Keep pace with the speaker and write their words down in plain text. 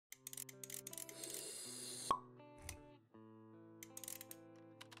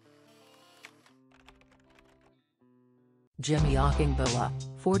Jimmy Akingbola,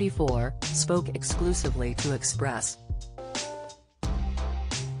 44, spoke exclusively to Express.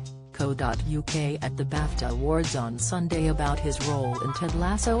 Co.uk at the BAFTA Awards on Sunday about his role in Ted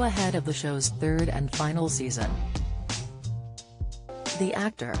Lasso ahead of the show's third and final season. The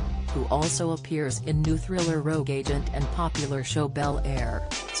actor, who also appears in new thriller Rogue Agent and popular show Bel-Air,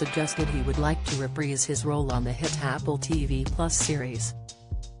 suggested he would like to reprise his role on the hit Apple TV Plus series.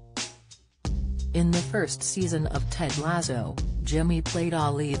 In the first season of Ted Lasso, Jimmy played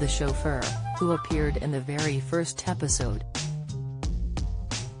Ali the chauffeur, who appeared in the very first episode.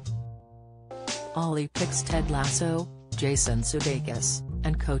 Ali picks Ted Lasso, Jason Sudeikis,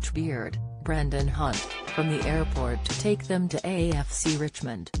 and Coach Beard, Brendan Hunt, from the airport to take them to AFC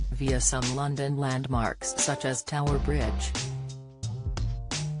Richmond, via some London landmarks such as Tower Bridge.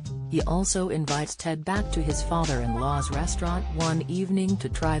 He also invites Ted back to his father-in-law's restaurant one evening to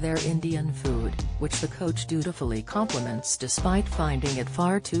try their Indian food, which the coach dutifully compliments despite finding it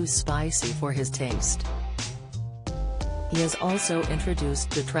far too spicy for his taste. He is also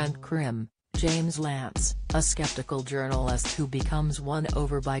introduced to Trent Krim, James Lance, a skeptical journalist who becomes won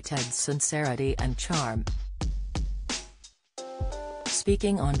over by Ted's sincerity and charm.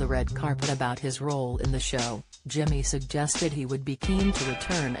 Speaking on the red carpet about his role in the show, Jimmy suggested he would be keen to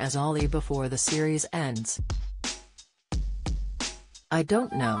return as Ali before the series ends. "I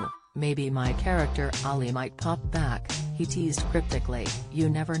don't know, maybe my character Ali might pop back," he teased cryptically, "you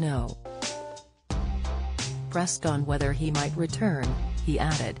never know." Pressed on whether he might return, he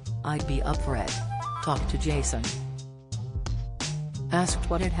added, "I'd be up for it. Talk to Jason." Asked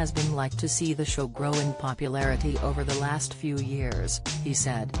what it has been like to see the show grow in popularity over the last few years, he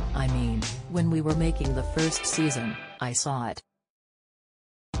said, "I mean, when we were making the first season, I saw it.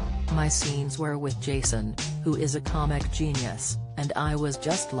 My scenes were with Jason, who is a comic genius, and I was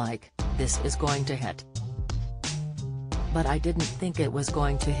just like, this is going to hit. But I didn't think it was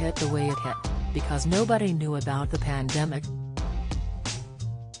going to hit the way it hit, because nobody knew about the pandemic.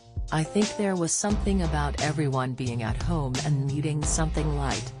 I think there was something about everyone being at home and needing something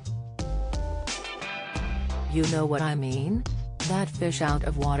light. You know what I mean? That fish out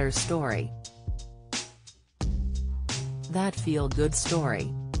of water story. That feel-good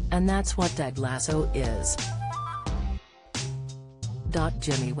story. And that's what Ted Lasso is."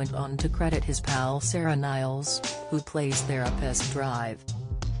 Jimmy went on to credit his pal Sarah Niles, who plays therapist Drive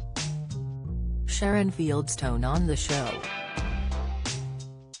Sharon Fieldstone on the show.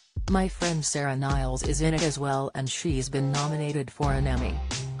 "My friend Sarah Niles is in it as well and she's been nominated for an Emmy.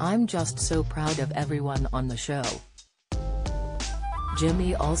 I'm just so proud of everyone on the show."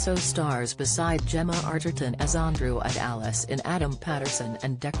 Jimmy also stars beside Gemma Arterton as Andrew and Alice in Adam Patterson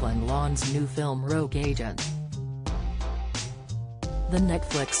and Declan Lawn's new film Rogue Agent. The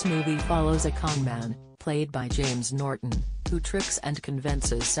Netflix movie follows a conman, played by James Norton, who tricks and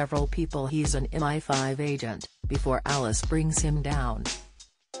convinces several people he's an MI5 agent, before Alice brings him down.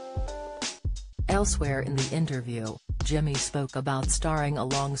 Elsewhere in the interview, Jimmy spoke about starring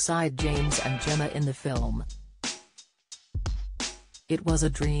alongside James and Gemma in the film. "It was a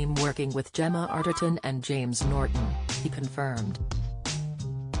dream working with Gemma Arterton and James Norton," he confirmed.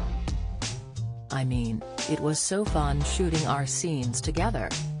 "I mean, it was so fun shooting our scenes together.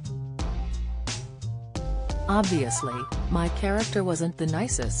 Obviously, my character wasn't the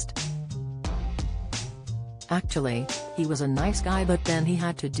nicest. Actually, he was a nice guy but then he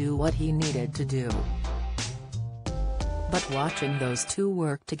had to do what he needed to do. But watching those two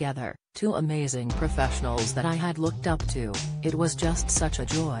work together, two amazing professionals that I had looked up to, it was just such a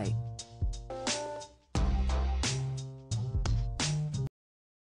joy."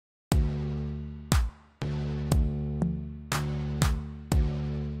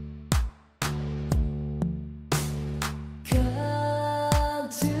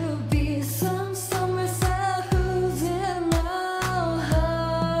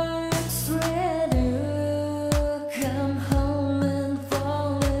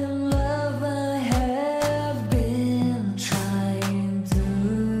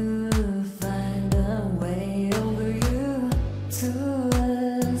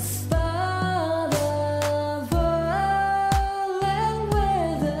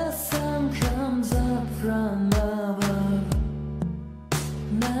 From above.